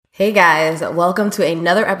Hey guys, welcome to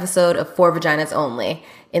another episode of For Vaginas Only.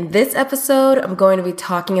 In this episode, I'm going to be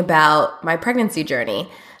talking about my pregnancy journey.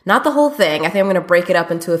 Not the whole thing. I think I'm going to break it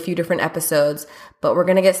up into a few different episodes, but we're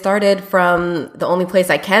going to get started from the only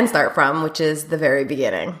place I can start from, which is the very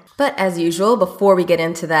beginning. But as usual, before we get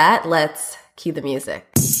into that, let's cue the music.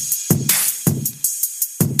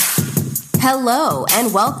 Hello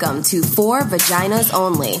and welcome to For Vaginas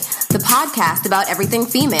Only, the podcast about everything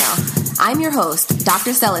female. I'm your host,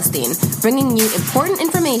 Dr. Celestine, bringing you important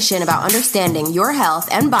information about understanding your health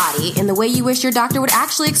and body in the way you wish your doctor would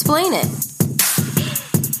actually explain it.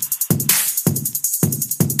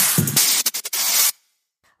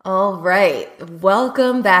 All right,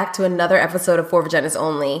 welcome back to another episode of For Vaginas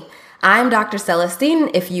Only. I'm Dr.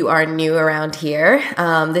 Celestine, if you are new around here.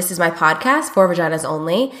 This is my podcast, For Vaginas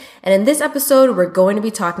Only, and in this episode, we're going to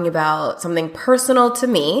be talking about something personal to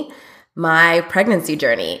me, my pregnancy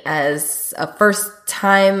journey as a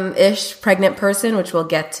first-time-ish pregnant person, which we'll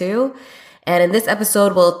get to. And in this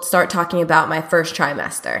episode, we'll start talking about my first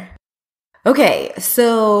trimester. Okay,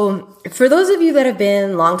 so for those of you that have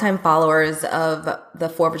been longtime followers of the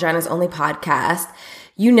For Vaginas Only podcast,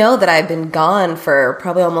 you know that I've been gone for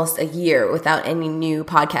probably almost a year without any new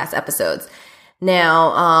podcast episodes.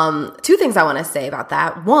 Now, two things I want to say about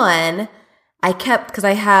that. One, because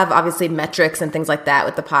I have obviously metrics and things like that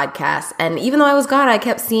with the podcast. And even though I was gone, I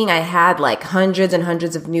kept seeing I had like hundreds and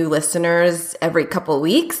hundreds of new listeners every couple of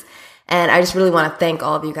weeks. And I just really want to thank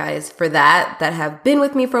all of you guys for that have been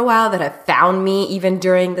with me for a while, that have found me even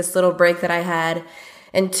during this little break that I had.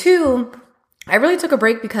 And two, I really took a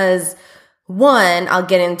break because one, I'll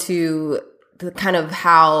get into the kind of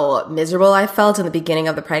how miserable I felt in the beginning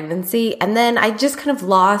of the pregnancy. And then I just kind of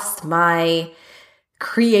lost my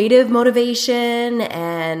creative motivation,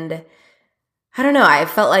 and I don't know, I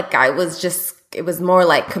felt like it was more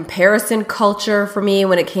like comparison culture for me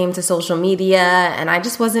when it came to social media, and I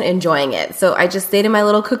just wasn't enjoying it. So I just stayed in my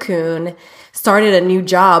little cocoon, started a new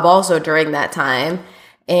job also during that time,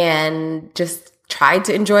 and just tried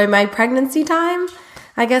to enjoy my pregnancy time,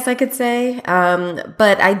 I guess I could say.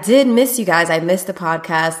 But I did miss you guys. I missed the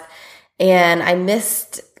podcast, and I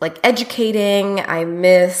missed like educating. I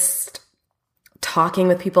missed talking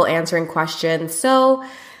with people, answering questions. So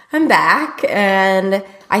I'm back, and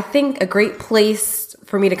I think a great place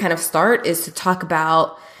for me to kind of start is to talk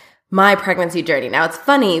about my pregnancy journey. Now, it's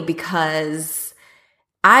funny because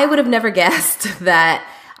I would have never guessed that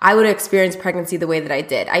I would have experienced pregnancy the way that I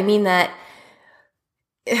did. I mean that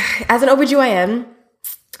as an OBGYN,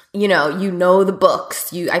 you know the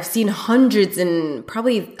books. I've seen hundreds and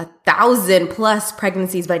probably 1,000 plus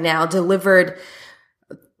pregnancies by now, delivered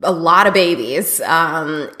a lot of babies,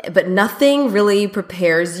 but nothing really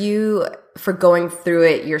prepares you for going through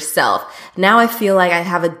it yourself. Now I feel like I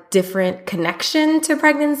have a different connection to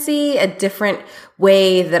pregnancy, a different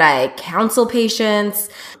way that I counsel patients,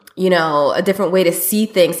 a different way to see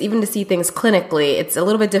things, even to see things clinically. It's a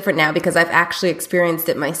little bit different now because I've actually experienced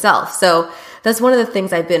it myself. So that's one of the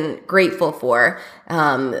things I've been grateful for,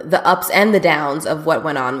 the ups and the downs of what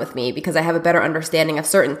went on with me, because I have a better understanding of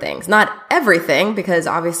certain things. Not everything, because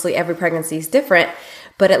obviously every pregnancy is different,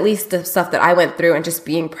 but at least the stuff that I went through and just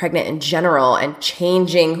being pregnant in general and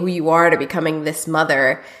changing who you are to becoming this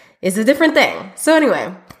mother is a different thing. So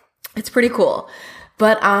anyway, it's pretty cool.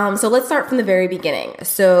 But so let's start from the very beginning.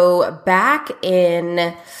 So back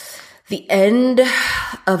in the end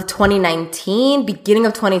of 2019, beginning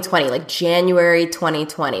of 2020, like January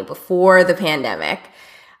 2020, before the pandemic,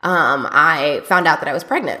 I found out that I was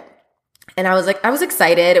pregnant. And I was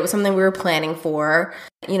excited. It was something we were planning for.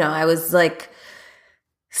 I was like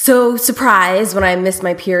so surprised when I missed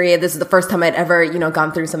my period. This is the first time I'd ever,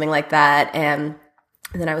 gone through something like that. And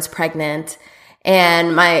then I was pregnant.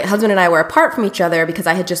 And my husband and I were apart from each other because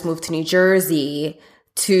I had just moved to New Jersey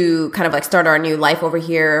to kind of like start our new life over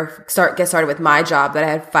here, get started with my job that I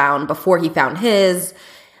had found before he found his.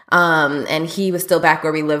 And he was still back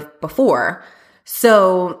where we lived before.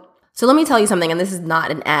 So let me tell you something, and this is not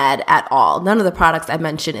an ad at all. None of the products I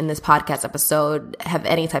mentioned in this podcast episode have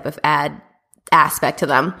any type of ad aspect to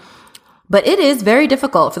them. But it is very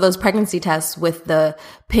difficult for those pregnancy tests with the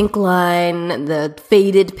pink line, the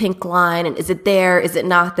faded pink line, and is it there, is it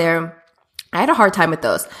not there? I had a hard time with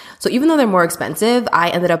those. So even though they're more expensive,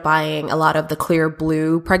 I ended up buying a lot of the clear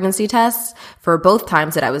blue pregnancy tests for both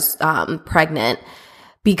times that I was pregnant,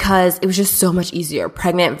 because it was just so much easier,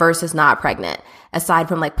 pregnant versus not pregnant, aside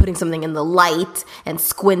from like putting something in the light and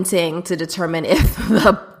squinting to determine if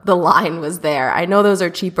the line was there. I know those are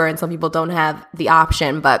cheaper and some people don't have the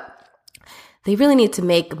option, but they really need to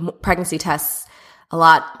make pregnancy tests a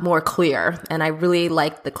lot more clear. And I really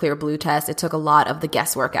liked the Clear Blue test. It took a lot of the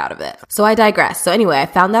guesswork out of it. So I digress. So anyway, I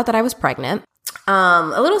found out that I was pregnant.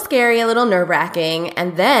 A little scary, a little nerve-wracking.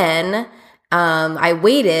 And then I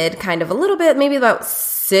waited kind of a little bit, maybe about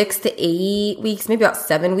 6 to 8 weeks, maybe about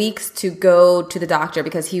 7 weeks to go to the doctor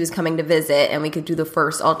because he was coming to visit and we could do the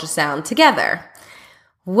first ultrasound together.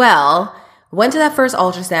 Well, went to that first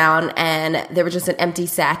ultrasound and there was just an empty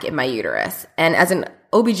sac in my uterus. And as an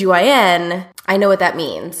OBGYN, I know what that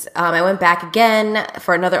means. I went back again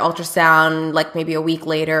for another ultrasound, like maybe a week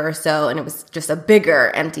later or so, and it was just a bigger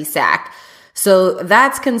empty sac. So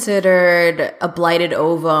that's considered a blighted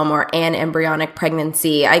ovum or an embryonic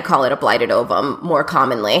pregnancy. I call it a blighted ovum more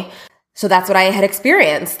commonly. So that's what I had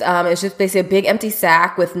experienced. It was just basically a big empty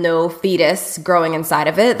sac with no fetus growing inside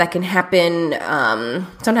of it. That can happen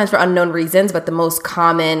sometimes for unknown reasons, but the most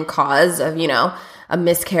common cause of, a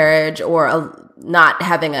miscarriage or not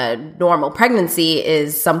having a normal pregnancy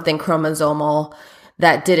is something chromosomal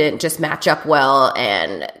that didn't just match up well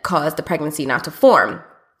and caused the pregnancy not to form.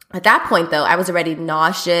 At that point, though, I was already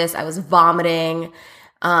nauseous. I was vomiting.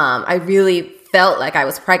 I really felt like I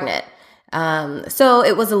was pregnant. So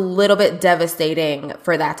it was a little bit devastating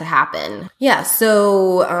for that to happen. Yeah.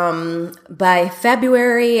 So, by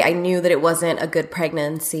February, I knew that it wasn't a good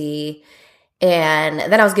pregnancy. And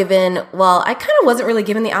then I was given, I kind of wasn't really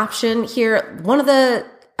given the option here.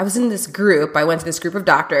 I was in this group. I went to this group of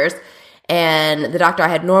doctors and the doctor I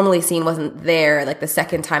had normally seen wasn't there like the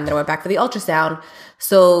second time that I went back for the ultrasound.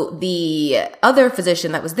 So the other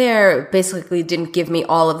physician that was there basically didn't give me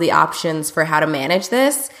all of the options for how to manage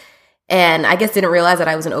this. And I guess didn't realize that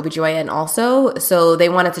I was an OBGYN also. So they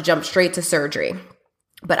wanted to jump straight to surgery.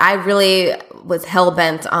 But I really was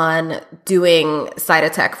hell-bent on doing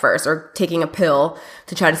Cytotec first or taking a pill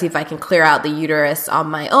to try to see if I can clear out the uterus on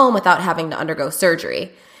my own without having to undergo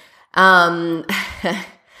surgery.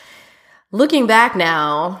 Looking back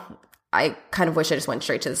now, I kind of wish I just went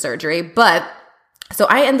straight to the surgery. But so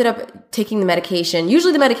I ended up taking the medication.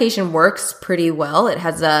 Usually the medication works pretty well. It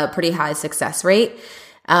has a pretty high success rate.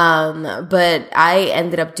 But I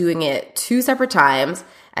ended up doing it 2 separate times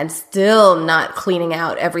and still not cleaning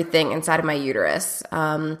out everything inside of my uterus.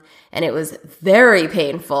 And it was very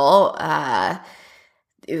painful.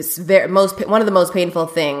 It was one of the most painful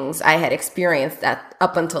things I had experienced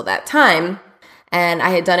up until that time. And I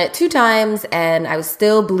had done it 2 times and I was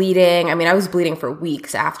still bleeding. I mean, I was bleeding for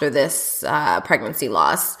weeks after this pregnancy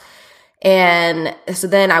loss. And so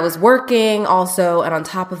then I was working also, and on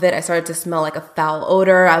top of it, I started to smell like a foul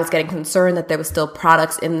odor. I was getting concerned that there was still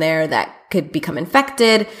products in there that could become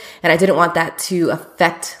infected, and I didn't want that to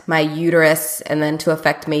affect my uterus and then to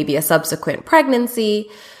affect maybe a subsequent pregnancy.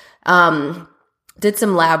 Did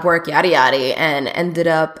some lab work, yada yada, and ended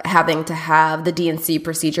up having to have the D&C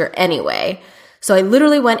procedure anyway. So I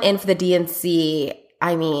literally went in for the D&C,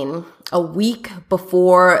 a week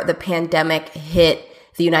before the pandemic hit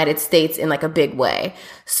the United States in like a big way.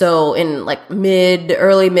 So in like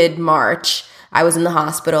early mid-March, I was in the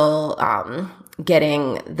hospital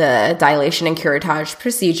getting the dilation and curettage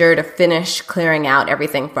procedure to finish clearing out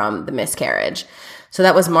everything from the miscarriage. So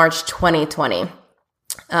that was March 2020.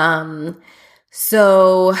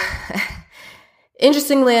 So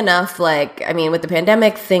interestingly enough, with the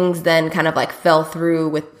pandemic, things then kind of like fell through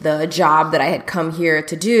with the job that I had come here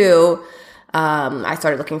to do. I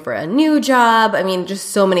started looking for a new job. Just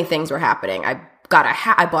so many things were happening. I bought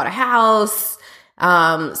a house.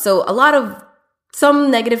 So a lot of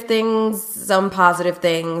some negative things, some positive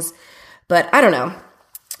things, but I don't know.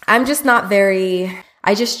 I'm just not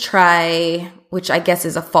I just try, which I guess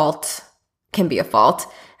is a fault, can be a fault.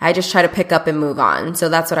 I just try to pick up and move on. So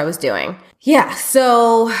that's what I was doing. Yeah.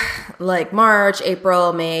 So like March,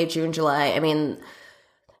 April, May, June, July.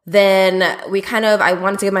 Then I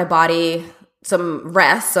wanted to give my body some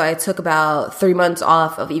rest. So I took about 3 months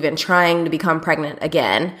off of even trying to become pregnant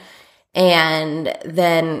again. And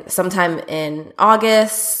then sometime in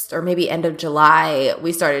August or maybe end of July,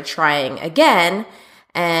 we started trying again.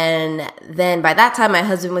 And then by that time, my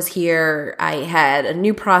husband was here. I had a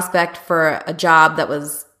new prospect for a job that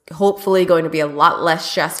was hopefully going to be a lot less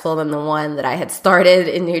stressful than the one that I had started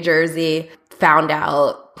in New Jersey. Found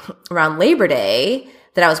out around Labor Day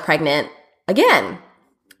that I was pregnant again.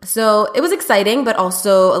 So it was exciting, but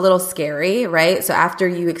also a little scary, right? So after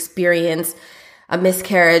you experience a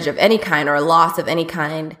miscarriage of any kind or a loss of any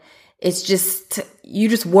kind, you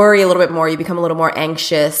just worry a little bit more. You become a little more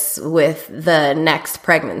anxious with the next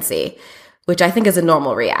pregnancy, which I think is a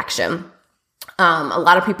normal reaction. A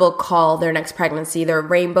lot of people call their next pregnancy their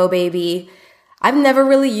rainbow baby. I've never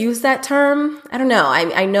really used that term. I don't know.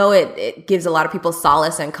 I know it gives a lot of people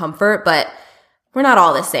solace and comfort, but we're not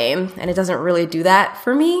all the same, and it doesn't really do that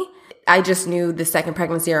for me. I just knew the second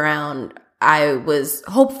pregnancy around, I was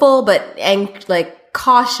hopeful, but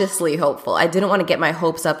cautiously hopeful. I didn't want to get my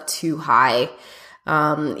hopes up too high.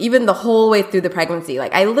 Even the whole way through the pregnancy,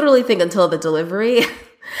 like I literally think until the delivery,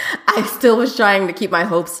 I still was trying to keep my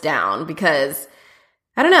hopes down because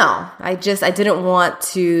I don't know. I didn't want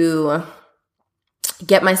to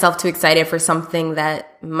get myself too excited for something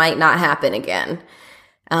that might not happen again.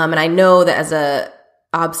 And I know that as a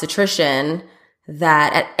obstetrician,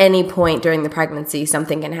 that at any point during the pregnancy,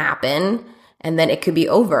 something can happen and then it could be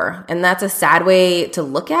over. And that's a sad way to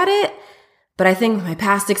look at it. But I think my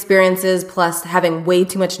past experiences plus having way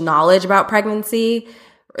too much knowledge about pregnancy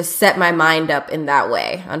set my mind up in that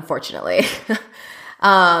way, unfortunately.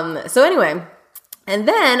 So anyway, and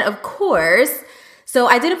then of course, so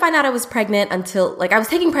I didn't find out I was pregnant until I was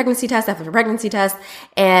taking pregnancy test after pregnancy test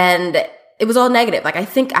and it was all negative. I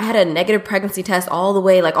think I had a negative pregnancy test all the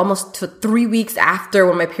way almost to 3 weeks after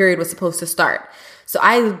when my period was supposed to start. So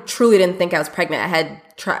I truly didn't think I was pregnant. I had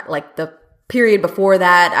tried the period before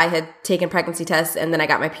that, I had taken pregnancy tests and then I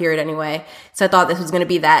got my period anyway. So I thought this was going to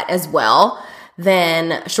be that as well.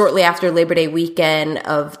 Then shortly after Labor Day weekend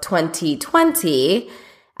of 2020,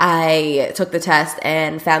 I took the test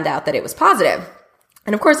and found out that it was positive.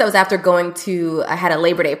 And of course, that was after I had a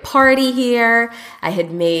Labor Day party here. I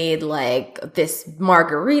had made this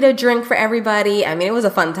margarita drink for everybody. I mean, it was a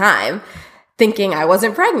fun time thinking I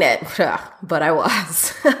wasn't pregnant, but I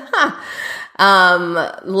was.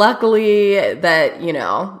 Luckily that,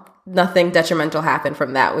 nothing detrimental happened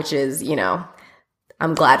from that, which is,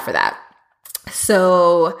 I'm glad for that.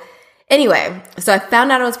 So anyway, so I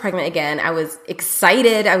found out I was pregnant again. I was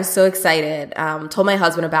excited. I was so excited. Told my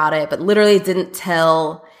husband about it, but literally didn't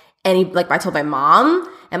tell I told my mom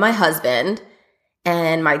and my husband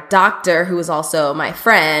and my doctor, who was also my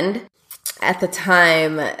friend at the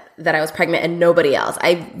time that I was pregnant, and nobody else.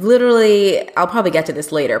 I'll probably get to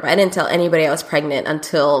this later, but I didn't tell anybody I was pregnant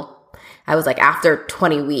until I was after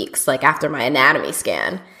 20 weeks, after my anatomy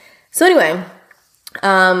scan. So anyway,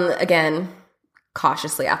 again,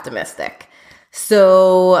 cautiously optimistic.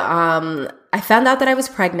 So I found out that I was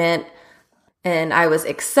pregnant and I was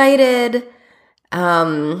excited.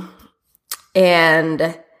 And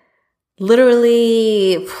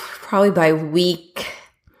literally probably by week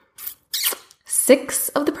 6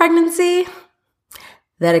 of the pregnancy,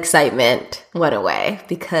 that excitement went away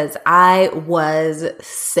because I was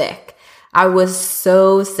sick. I was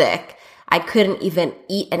so sick. I couldn't even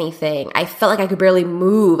eat anything. I felt like I could barely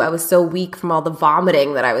move. I was so weak from all the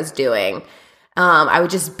vomiting that I was doing. I would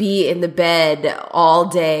just be in the bed all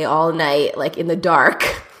day, all night, in the dark,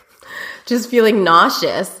 just feeling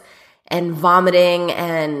nauseous and vomiting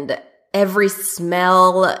and every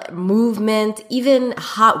smell, movement, even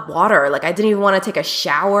hot water. I didn't even want to take a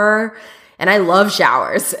shower. And I love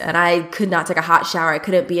showers, and I could not take a hot shower. I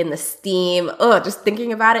couldn't be in the steam. Just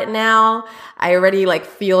thinking about it now, I already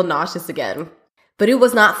feel nauseous again. But it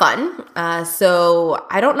was not fun. So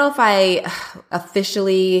I don't know if I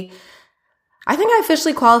officially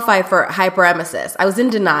qualify for hyperemesis. I was in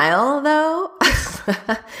denial though.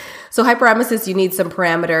 So hyperemesis, you need some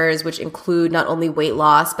parameters, which include not only weight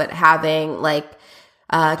loss, but having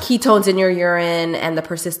ketones in your urine and the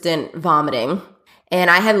persistent vomiting. And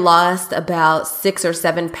I had lost about 6 or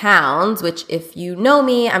 7 pounds, which if you know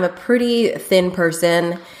me, I'm a pretty thin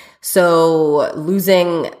person. So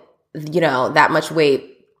losing, that much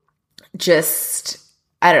weight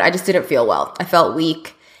I just didn't feel well. I felt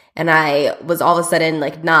weak and I was all of a sudden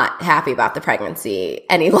not happy about the pregnancy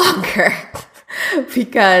any longer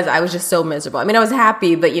because I was just so miserable. I mean, I was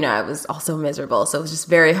happy, but I was also miserable. So it was just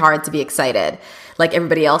very hard to be excited like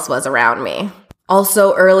everybody else was around me.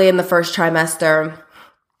 Also, early in the first trimester,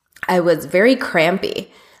 I was very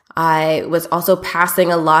crampy. I was also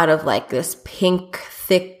passing a lot of this pink,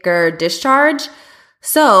 thicker discharge.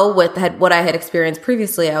 So with what I had experienced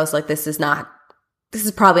previously, I was like, this is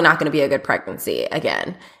probably not going to be a good pregnancy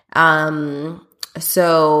again. And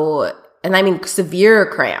I mean severe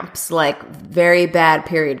cramps, very bad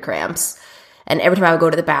period cramps. And every time I would go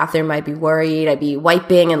to the bathroom, I'd be worried. I'd be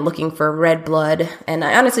wiping and looking for red blood. And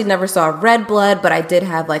I honestly never saw red blood, but I did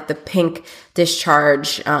have the pink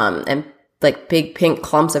discharge and big pink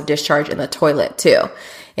clumps of discharge in the toilet too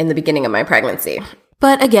in the beginning of my pregnancy.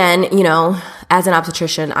 But again, as an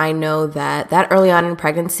obstetrician, I know that early on in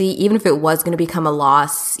pregnancy, even if it was going to become a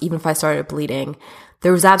loss, even if I started bleeding,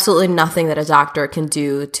 there was absolutely nothing that a doctor can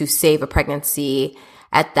do to save a pregnancy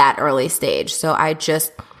at that early stage. So I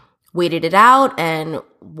just waited it out and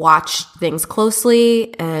watched things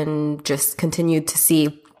closely and just continued to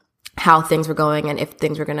see how things were going and if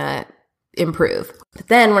things were going to improve. But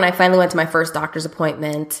then when I finally went to my first doctor's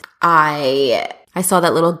appointment, I saw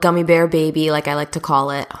that little gummy bear baby, like I like to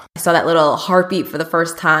call it. I saw that little heartbeat for the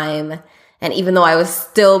first time. And even though I was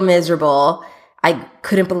still miserable, I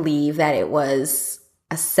couldn't believe that it was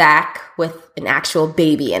a sack with an actual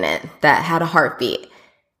baby in it that had a heartbeat.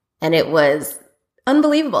 And it was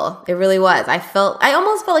unbelievable. It really was. I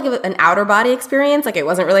almost felt like it was an outer body experience. Like it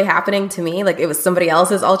wasn't really happening to me. Like it was somebody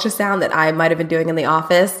else's ultrasound that I might have been doing in the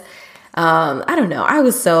office. I don't know. I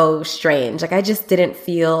was so strange. Like I just didn't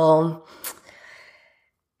feel,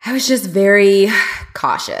 I was just very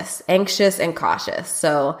cautious, anxious and cautious.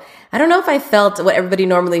 So I don't know if I felt what everybody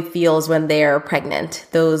normally feels when they're pregnant.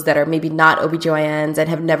 Those that are maybe not OBGYNs and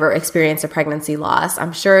have never experienced a pregnancy loss.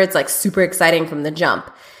 I'm sure it's like super exciting from the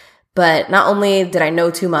jump. But not only did I know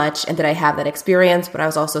too much and did I have that experience, but I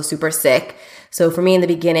was also super sick. So for me in the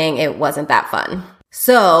beginning, it wasn't that fun.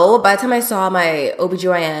 So by the time I saw my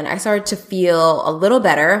OBGYN, I started to feel a little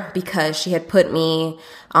better because she had put me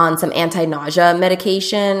on some anti-nausea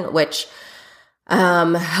medication, which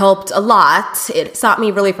helped a lot. It stopped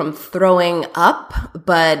me really from throwing up,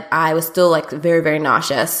 but I was still like very, very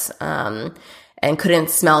nauseous. And couldn't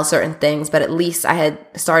smell certain things, but at least I had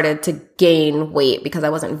started to gain weight because I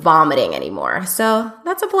wasn't vomiting anymore. So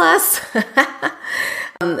that's a plus.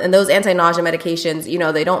 And those anti-nausea medications,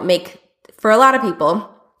 they don't make, for a lot of people,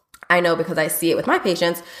 I know because I see it with my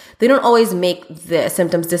patients, they don't always make the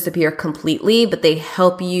symptoms disappear completely, but they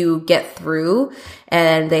help you get through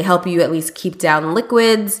and they help you at least keep down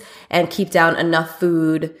liquids and keep down enough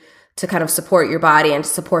food to kind of support your body and to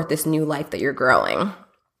support this new life that you're growing.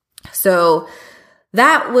 So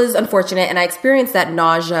that was unfortunate, and I experienced that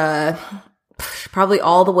nausea probably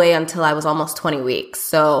all the way until I was almost 20 weeks.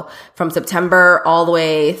 So from September all the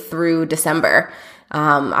way through December,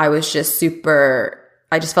 I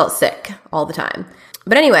just felt sick all the time.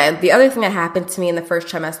 But anyway, the other thing that happened to me in the first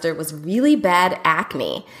trimester was really bad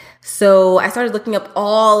acne. So I started looking up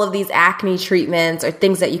all of these acne treatments or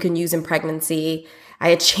things that you can use in pregnancy.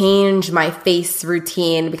 I had changed my face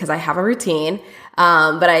routine because I have a routine,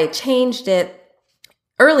 but I changed it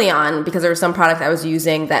early on because there were some products I was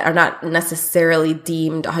using that are not necessarily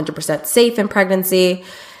deemed 100% safe in pregnancy.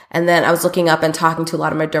 And then I was looking up and talking to a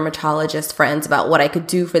lot of my dermatologist friends about what I could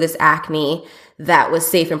do for this acne that was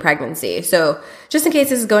safe in pregnancy. So just in case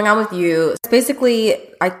this is going on with you, basically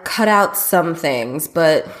I cut out some things,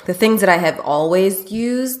 but the things that I have always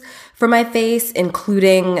used for my face,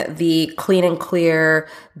 including the Clean and Clear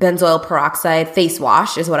benzoyl peroxide face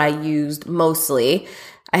wash is what I used mostly.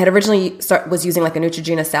 I had originally was using like a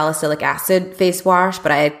Neutrogena salicylic acid face wash,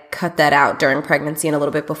 but I had cut that out during pregnancy and a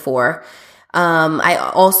little bit before. I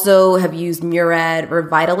also have used Murad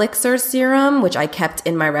Revitalixer serum, which I kept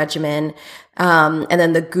in my regimen. And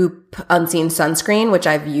then the Goop Unseen Sunscreen, which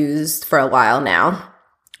I've used for a while now.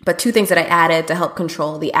 But two things that I added to help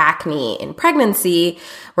control the acne in pregnancy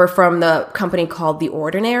were from the company called The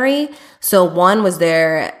Ordinary. So one was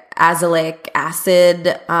their azelaic acid,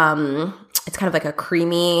 it's kind of like a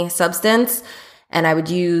creamy substance. And I would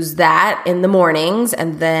use that in the mornings.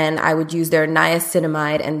 And then I would use their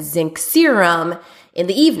niacinamide and zinc serum in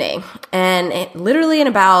the evening. And literally in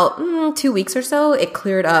about 2 weeks or so, it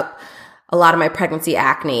cleared up a lot of my pregnancy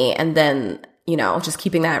acne. And then, just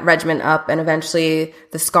keeping that regimen up. And eventually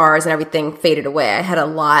the scars and everything faded away. I had a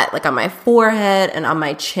lot like on my forehead and on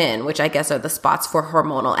my chin, which I guess are the spots for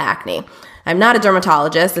hormonal acne. I'm not a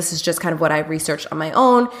dermatologist. This is just kind of what I researched on my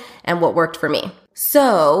own and what worked for me.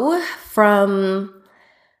 So from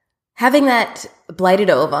having that blighted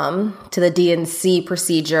ovum to the D&C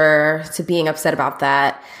procedure to being upset about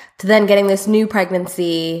that to then getting this new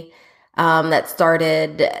pregnancy that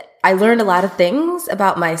started, I learned a lot of things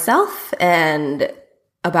about myself and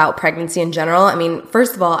about pregnancy in general. I mean,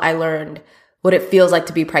 first of all, I learned what it feels like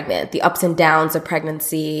to be pregnant, the ups and downs of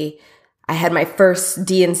pregnancy. I had my first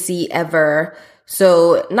D&C ever.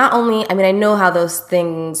 So not only, I know how those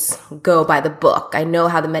things go by the book. I know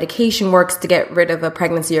how the medication works to get rid of a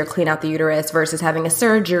pregnancy or clean out the uterus versus having a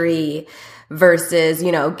surgery versus,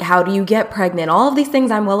 how do you get pregnant? All of these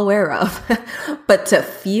things I'm well aware of. But to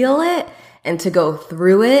feel it and to go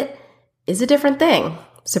through it is a different thing,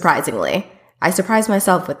 surprisingly. I surprised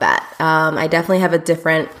myself with that. I definitely have a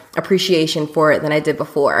different appreciation for it than I did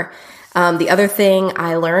before. The other thing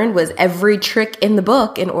I learned was every trick in the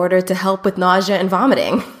book in order to help with nausea and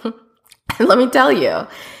vomiting. And let me tell you,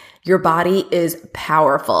 your body is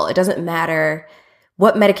powerful. It doesn't matter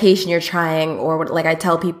what medication you're trying or what, like I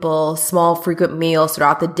tell people, small frequent meals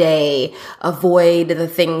throughout the day, avoid the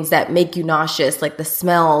things that make you nauseous, like the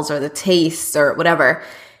smells or the tastes or whatever.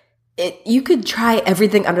 You could try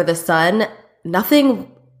everything under the sun.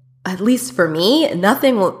 Nothing at least for me,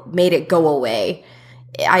 nothing made it go away.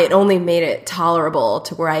 It only made it tolerable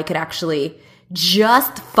to where I could actually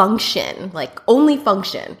just function, like only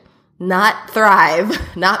function, not thrive,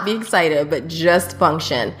 not be excited, but just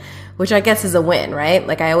function, which I guess is a win, right?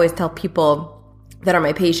 Like I always tell people that are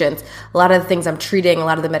my patients, a lot of the things I'm treating, a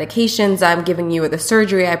lot of the medications I'm giving you or the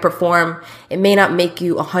surgery I perform, it may not make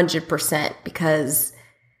you 100% because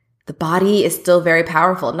the body is still very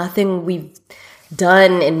powerful. Nothing we've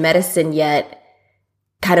done in medicine yet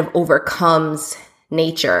kind of overcomes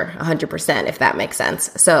nature 100%, if that makes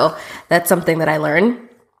sense. So that's something that I learned.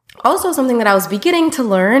 Also, something that I was beginning to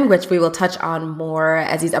learn, which we will touch on more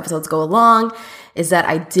as these episodes go along, is that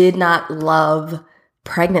I did not love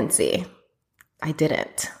pregnancy. I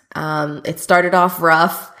didn't. It started off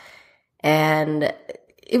rough and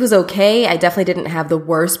it was okay. I definitely didn't have the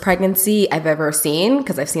worst pregnancy I've ever seen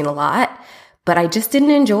because I've seen a lot, but I just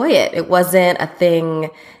didn't enjoy it. It wasn't a thing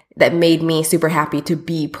that made me super happy to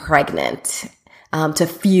be pregnant, to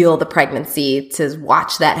feel the pregnancy, to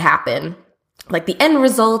watch that happen. Like the end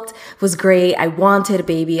result was great. I wanted a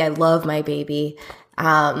baby. I love my baby.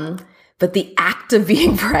 But the act of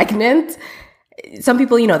being pregnant, some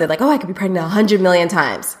people, they're like, oh, I could be pregnant 100 million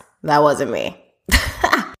times. That wasn't me.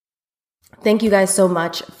 Thank you guys so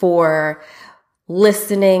much for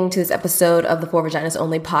listening to this episode of the For Vaginas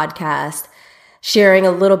Only podcast, sharing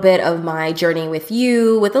a little bit of my journey with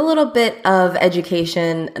you, with a little bit of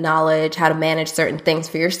education, knowledge, how to manage certain things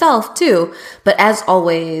for yourself too. But as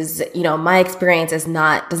always, my experience does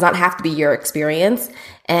not have to be your experience,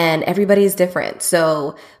 and everybody is different.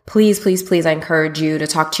 So please, please, please, I encourage you to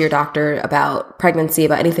talk to your doctor about pregnancy,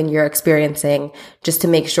 about anything you're experiencing, just to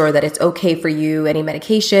make sure that it's okay for you. Any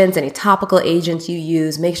medications, any topical agents you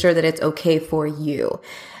use, make sure that it's okay for you.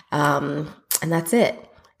 And that's it.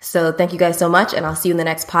 So thank you guys so much, and I'll see you in the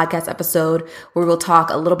next podcast episode where we'll talk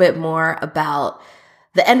a little bit more about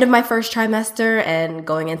the end of my first trimester and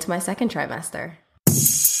going into my second trimester.